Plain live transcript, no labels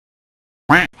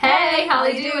Hey, how are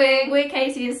you doing? We're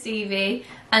Katy and Stevie,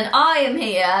 and I am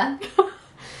here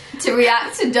to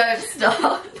react to Don't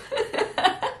Stop.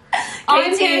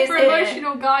 I'm here for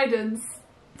emotional guidance.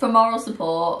 For moral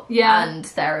support and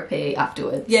therapy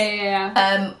afterwards.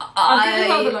 Yeah. I'll give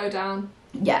you all the lowdown.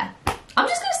 Yeah. I'm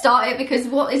just going to start it because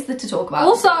what is there to talk about?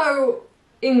 Also,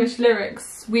 English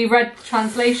lyrics. We read the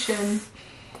translation.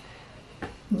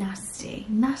 Nasty.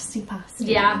 Nasty pasty.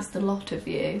 Yeah. It's the lot of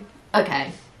you.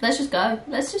 Okay. Let's just go.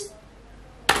 Let's just...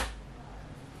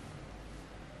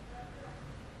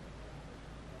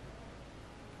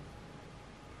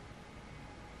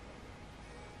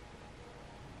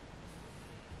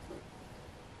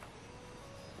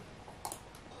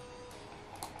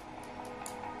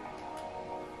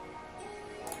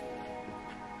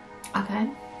 Okay.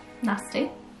 Nasty.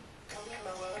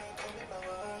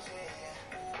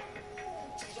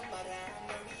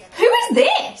 Who is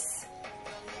this?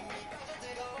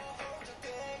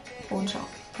 Pawn shop.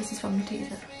 This is from the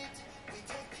teaser.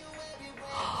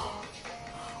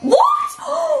 What?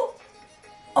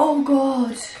 Oh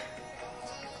god.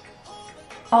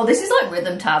 Oh, this is like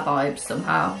Rhythm Tab vibes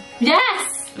somehow.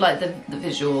 Yes! Like the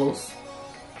visuals.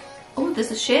 Oh,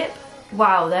 there's a ship.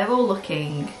 Wow, they're all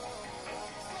looking...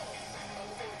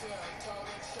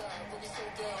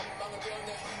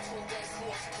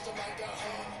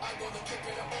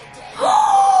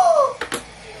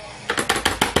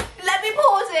 Let me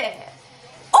pause it.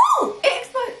 Oh, it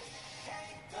exploded.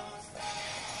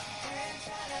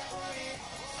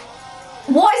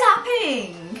 What is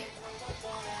happening?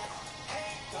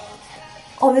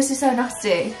 Oh, this is so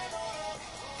nasty.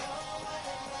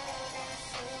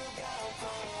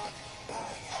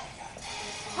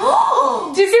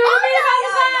 Do you see what I mean about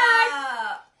the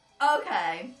bag?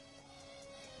 Okay.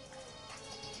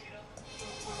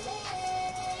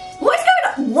 What is going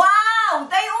on? Wow,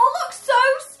 they all look so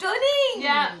stunning.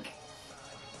 Yeah.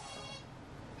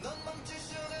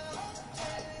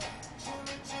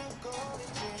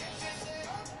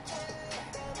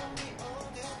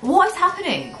 What is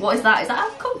happening? What is that? Is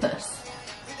that a compass?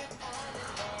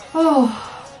 Oh.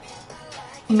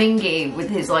 Mingy with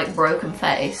his like broken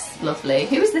face. Lovely.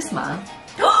 Who is this man?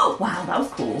 Oh, wow, that was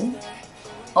cool.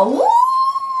 Oh!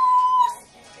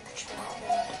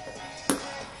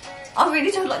 I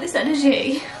really don't like this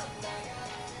energy.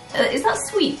 Is that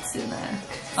sweets in there?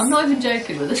 I'm not even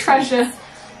joking with the Treasure. sweets.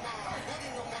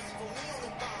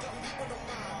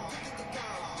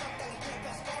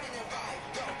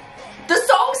 The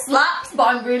song slaps, but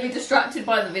I'm really distracted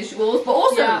by the visuals. But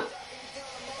also, yeah.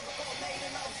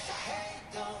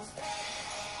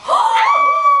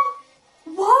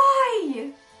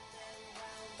 Why?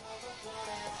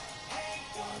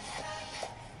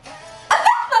 I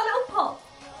love that little pop.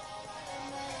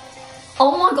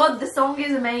 Oh my god, the song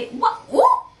is amazing. What?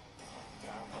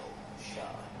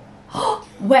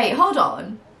 Wait, hold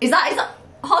on. Is that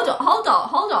hold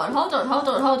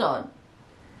on.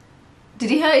 Did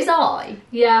he hurt his eye?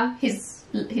 Yeah. His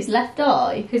left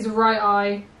eye? His right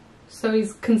eye. So he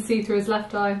can see through his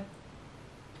left eye.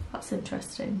 That's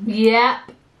interesting.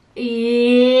 Yep.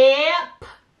 Yep.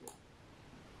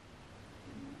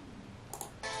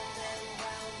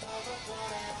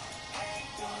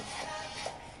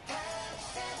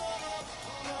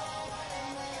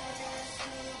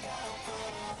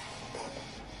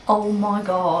 Oh my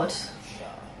god.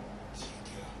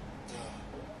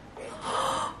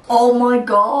 Oh my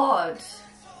god.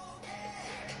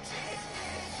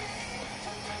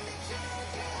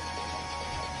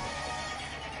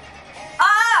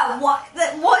 Ah, what?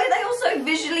 Why are they all so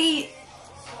visually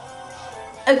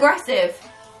aggressive?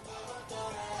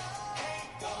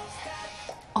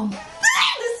 Oh,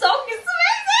 the song is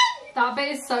amazing. That bit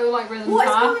is so like Rhythm What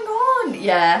is Tab. going on?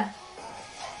 Yeah.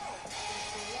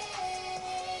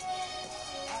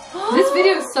 This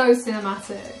video is so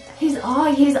cinematic. His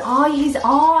eye, his left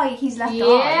eye. His left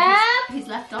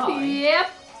eye. Yep.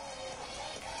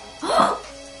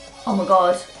 Oh my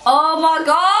god. Oh my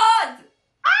god!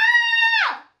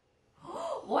 Ah!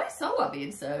 Why is so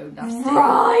being so nasty?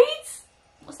 Right?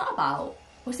 What's that about?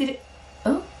 What's he doing?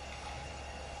 Oh.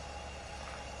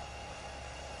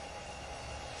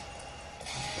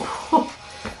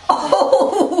 Oh!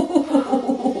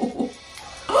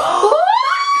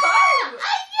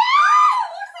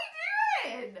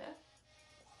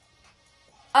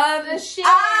 The ship.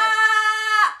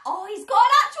 Ah! Oh, he's got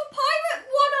an actual pirate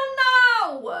one on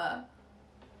now.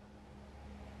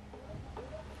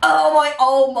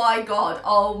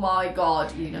 Oh my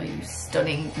god, you know, you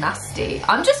stunning nasty.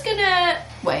 I'm just gonna,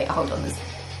 wait, hold on, is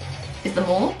there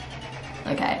more?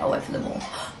 Okay, I'll wait for them all.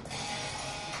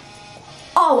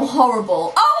 Oh,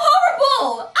 horrible. Oh,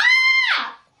 horrible! Ah!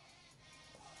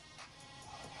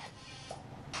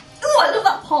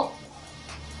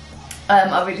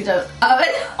 I really don't.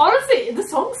 Honestly, the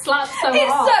song slaps so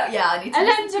hard. Yeah, I need to and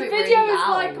then listen the to it video really is loud.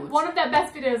 like one of their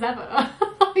best videos ever.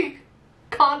 Like,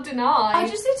 can't deny. I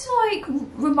just need to like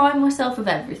remind myself of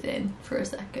everything for a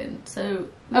second. So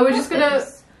we're just gonna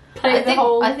play the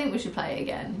whole. I think we should play it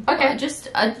again. Okay.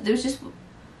 There was just.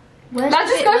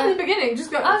 Let's just go from the beginning.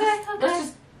 Just go. Okay.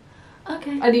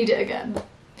 Okay. I need it again.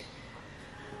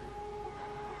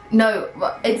 No,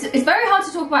 it's very hard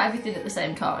to talk about everything at the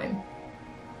same time.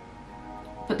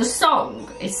 But the song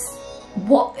is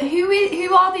what?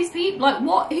 Who are these people? Like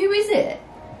what? Who is it?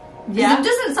 Yeah, it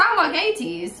doesn't sound like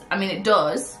ATEEZ. I mean, it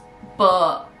does,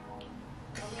 but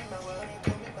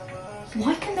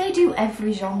why can they do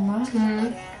every genre?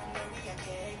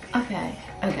 Okay.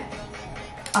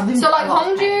 So like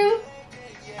Hongjoong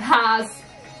has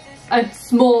a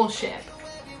small ship.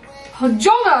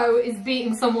 Jongho is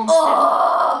beating someone.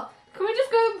 Can we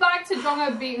just go back to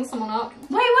Jongho beating someone up?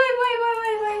 Wait.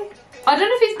 I don't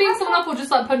know if he's beating someone up or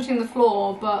just like punching the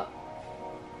floor, but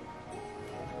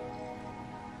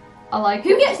I like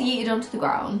Who gets yeeted onto the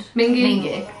ground?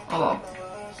 Mingi. Oh well.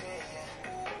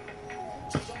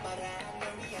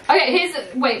 Okay,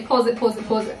 wait, pause it.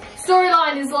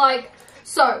 Storyline is like,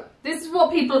 so this is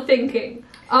what people are thinking.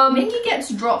 Mingi gets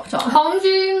dropped off.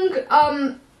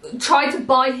 Hongjoong tried to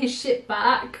buy his ship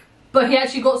back, but he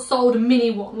actually got sold a mini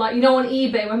one. Like, you know, on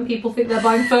eBay when people think they're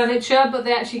buying furniture, but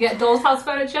they actually get doll's house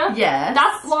furniture? Yeah.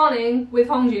 That's planning with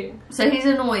Hongjoong. So he's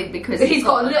annoyed because he's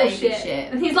got a little ship.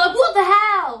 And he's like, what the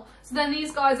hell? So then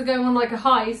these guys are going on like a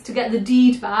heist to get the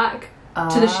deed back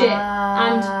to the ship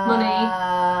and money.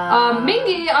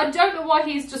 Mingi, I don't know why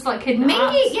he's just like kidnapped.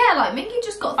 Mingi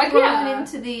just got thrown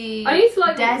into the I need to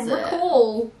like desert.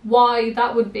 Recall why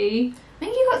that would be.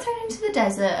 Mingi got thrown into the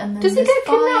desert and then does he get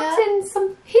kidnapped in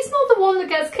some? He's not the one that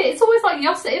gets kidnapped. It's always like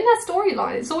Yosa in their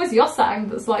storyline. It's always Yosang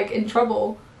that's like in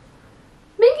trouble.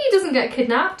 Mingi doesn't get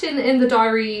kidnapped in the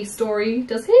diary story,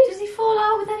 does he? Does he fall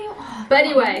out with anyone? Oh, but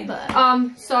anyway,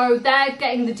 so they're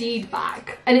getting the deed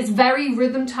back, and it's very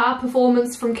rhythm tap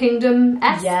performance from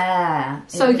Kingdom-esque. Yeah.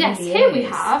 So yes, here we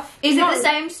have. Is it the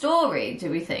same story? Do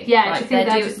we think? Yeah, like, they're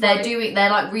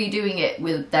like redoing it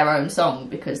with their own song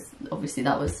because obviously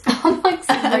that was. I'm like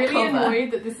really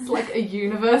annoyed that this is like a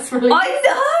universe release.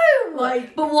 I know.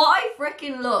 Like, but what I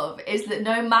freaking love is that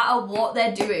no matter what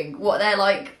they're doing, what they're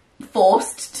like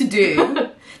forced to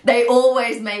do, they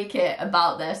always make it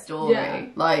about their story. Yeah.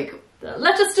 Like,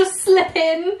 let us just slip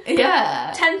in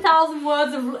 10,000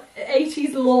 words of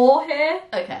ATEEZ lore here.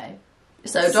 Okay,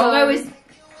 so Jongho is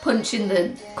punching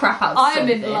the crap out of I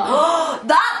something. am in love.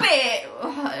 That bit.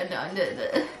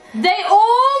 No. They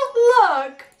all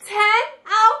look 10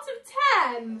 out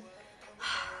of 10.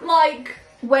 Like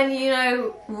when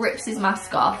rips his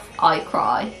mask off, I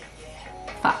cry.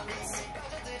 Facts.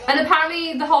 And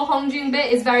apparently the whole Hongjoong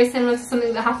bit is very similar to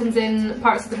something that happens in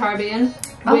Pirates of the Caribbean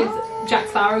with Jack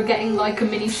Sparrow getting like a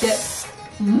mini ship.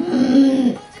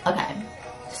 Okay,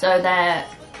 so they're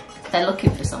looking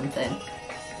for something.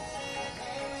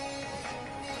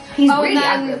 He's really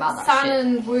angry about that San shit.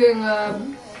 and Wooyoung are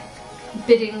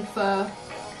bidding for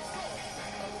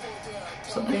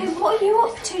something. Okay, what are you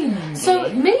up to, Mingi? So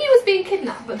Mingi was being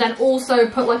kidnapped, but then also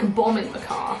put like a bomb in the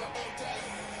car.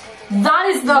 That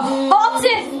is the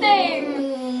hottest thing!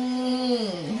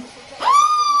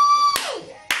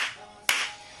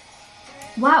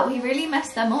 Wow, he really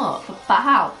messed them up. But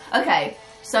how? Okay,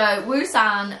 so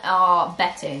Woo-san are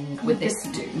betting with this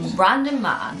random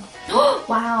man.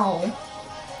 Wow.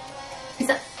 Is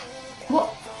that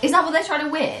what they're trying to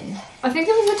win? I think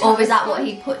it was a Or is that what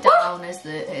he put down as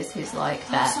his like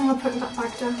bet? Someone put that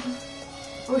bag down.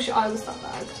 I wish I was that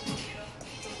bag.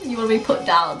 You want to be put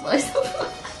down by someone?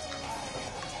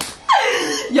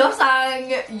 Yosang,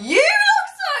 you look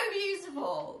so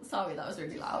beautiful! Sorry, that was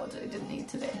really loud. It didn't need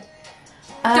to be.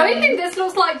 Don't you think this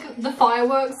looks like the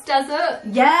fireworks desert?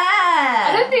 Yeah!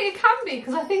 I don't think it can be,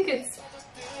 because I think it's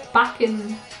back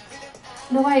in...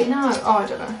 No, wait, no. Oh, I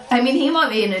don't know. I mean, he might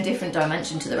be in a different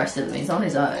dimension to the rest of them. He's on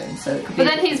his own, so it could be. But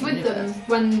then he's with them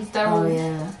when they're all... Oh,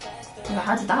 yeah. Well,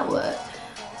 how did that work?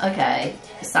 Okay,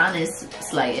 San is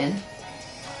slaying.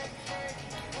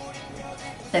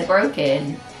 They broke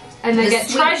in. And they get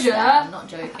treasure, I'm not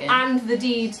joking, and the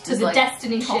deed to the like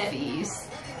destiny toffees.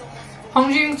 ship.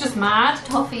 Hongjoong's just mad.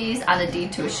 Toffees and a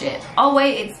deed to a ship. Oh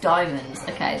wait, it's diamonds.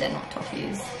 Okay, they're not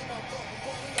toffees.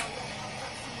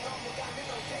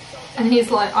 And he's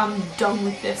like, I'm done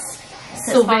with this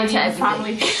Sylvanian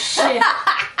family shit.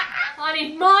 I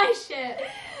need my shit.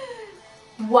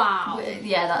 Wow.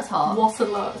 Yeah, that's hot. What a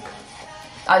look.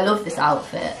 I love this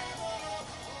outfit.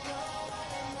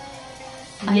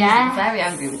 And he's very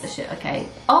angry with the shit. Okay.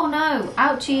 Oh no!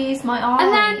 Ouchies, my eye.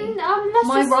 And then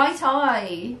my right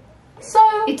eye.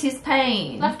 So it is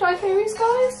pain. Left eye theories,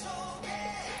 guys.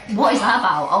 What is that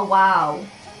about? Oh wow.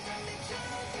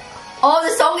 Oh,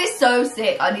 the song is so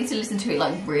sick. I need to listen to it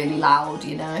like really loud,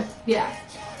 you know? Yeah.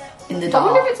 In the dark.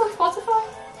 I wonder if it's on Spotify.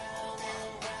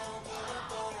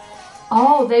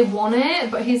 Oh, they want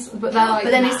it, but they're like.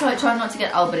 But then he's like trying not to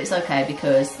get. Oh, but it's okay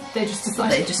because they just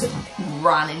decided. They just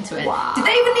ran into it. Wow. Did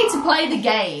they even need to play the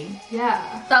game?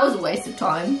 Yeah. That was a waste of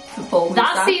time for Paul.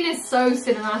 That scene is so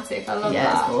cinematic. I love that.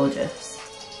 Yeah, it's gorgeous.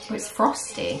 Well, it's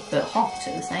frosty but hot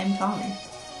at the same time.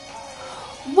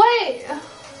 Wait.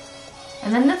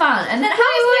 And then the van, and then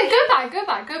wait,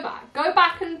 go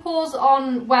back and pause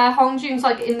on where Hongjoong's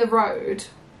like in the road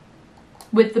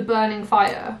with the burning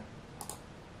fire.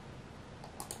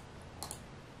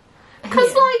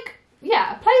 Because like,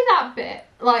 yeah, play that bit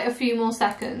like a few more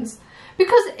seconds.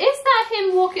 Because is that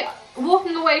him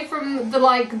walking away from the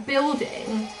like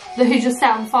building that he just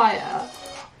set on fire,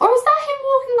 or is that him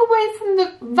walking away from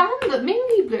the van that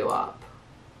Mingi blew up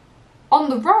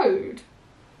on the road?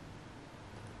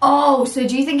 Oh, so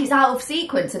do you think it's out of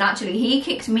sequence and actually he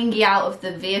kicked Mingi out of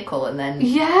the vehicle and then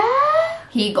he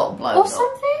got blown or up?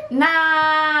 something?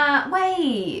 Nah,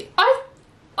 wait.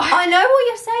 I know what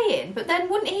you're saying, but then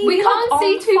wouldn't he? We be, can't like,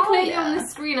 see on too fire? clearly on the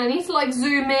screen. I need to like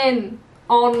zoom in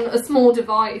on a small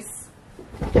device.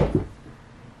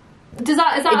 Is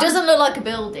that? It doesn't look like a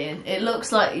building. It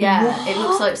looks like it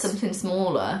looks like something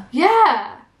smaller.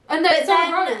 Yeah, and then it's on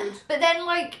the road. But then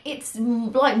like it's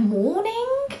like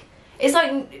morning. It's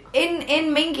like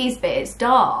in Mingi's bit, it's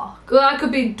dark. Well, that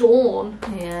could be dawn.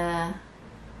 Yeah.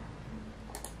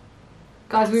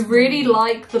 Guys, we really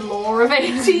like the lore of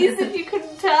ATEEZ, if you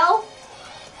couldn't tell.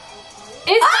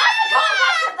 It's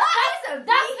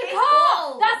that's the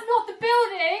car! That's not the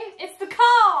building, it's the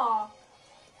car!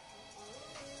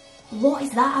 What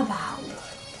is that about?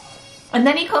 And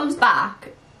then he comes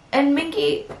back and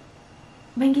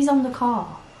Mingi's on the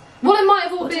car. Well, it might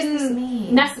have all what been does this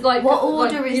mean? Like, what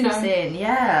order like, is this in?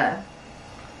 Yeah.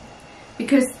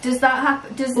 Because does that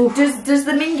happen? Does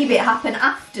the Mingi bit happen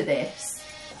after this?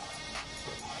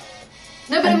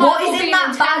 No, but and what is in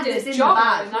that bag that's in the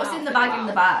bag? What's in the bag in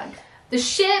the bag? The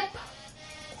ship.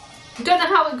 Don't know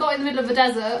how it got in the middle of a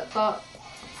desert, but.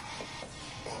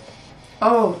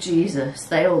 Oh Jesus!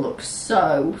 They all look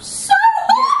so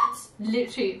hot. Yeah,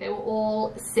 literally, they were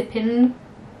all sipping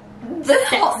the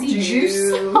hot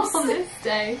juice on this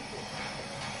day.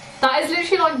 That is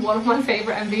literally like one of my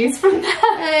favourite MVs from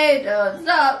there. Hey, don't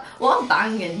stop! What a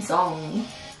banging song!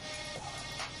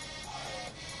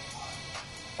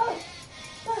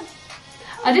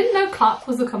 I didn't know Clap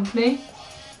was a company.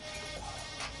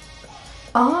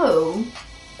 Oh.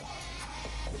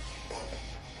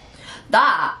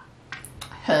 That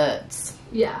hurts.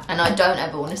 Yeah. And I don't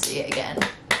ever want to see it again.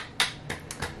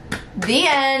 The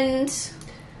end.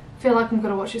 I feel like I'm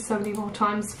going to watch it so many more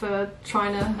times for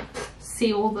trying to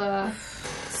see all the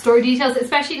story details,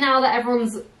 especially now that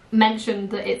everyone's mentioned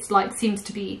that it's like seems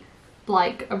to be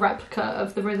like a replica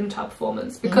of the Rhythm Tab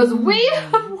performance, because we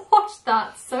have watched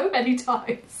that so many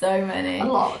times. So many. A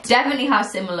lot. Definitely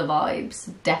has similar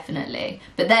vibes, definitely.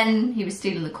 But then he was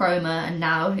stealing the chroma and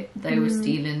now they were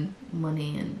stealing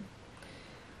money and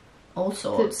all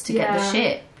sorts to get the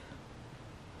ship.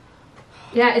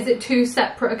 Yeah, is it two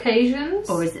separate occasions?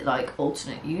 Or is it like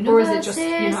alternate universes? Or is it just,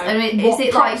 you know, I mean, is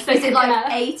it like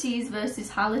ATEEZ versus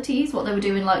HALLYudoing, what they were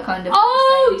doing like kind of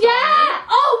oh yeah!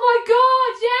 Oh my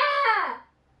god, yeah!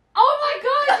 Oh my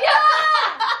god, yeah!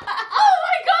 Oh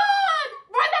my god!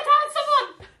 Write that down, someone!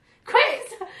 Quick!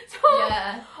 Someone.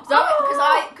 Yeah.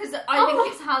 Because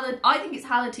I think it's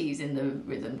HALLYudoing in the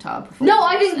Rhythm Tab performance. No,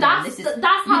 I think that's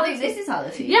HALLYudoing. You think this is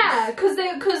HALLYudoing? Yeah, because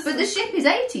but the ship is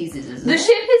ATEEZ, isn't it? The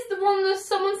ship is the one that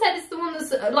someone said is the one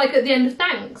that's like at the end of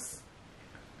Thanks.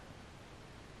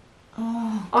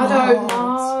 Oh, I don't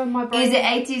know. My brain. Is it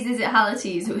ATEEZ? Is it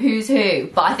HALLYudoing? Who's who?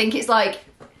 But I think it's like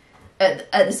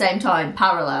at the same time,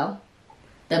 parallel.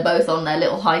 They're both on their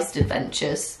little heist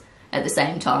adventures at the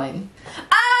same time.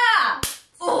 Ah!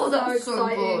 Oh, that was so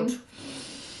good.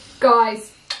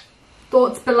 Guys,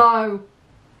 thoughts below.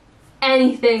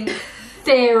 Anything,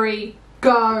 theory,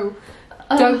 go.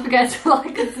 Don't forget to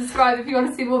like and subscribe if you want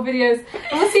to see more videos.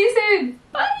 And we'll see you soon.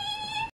 Bye.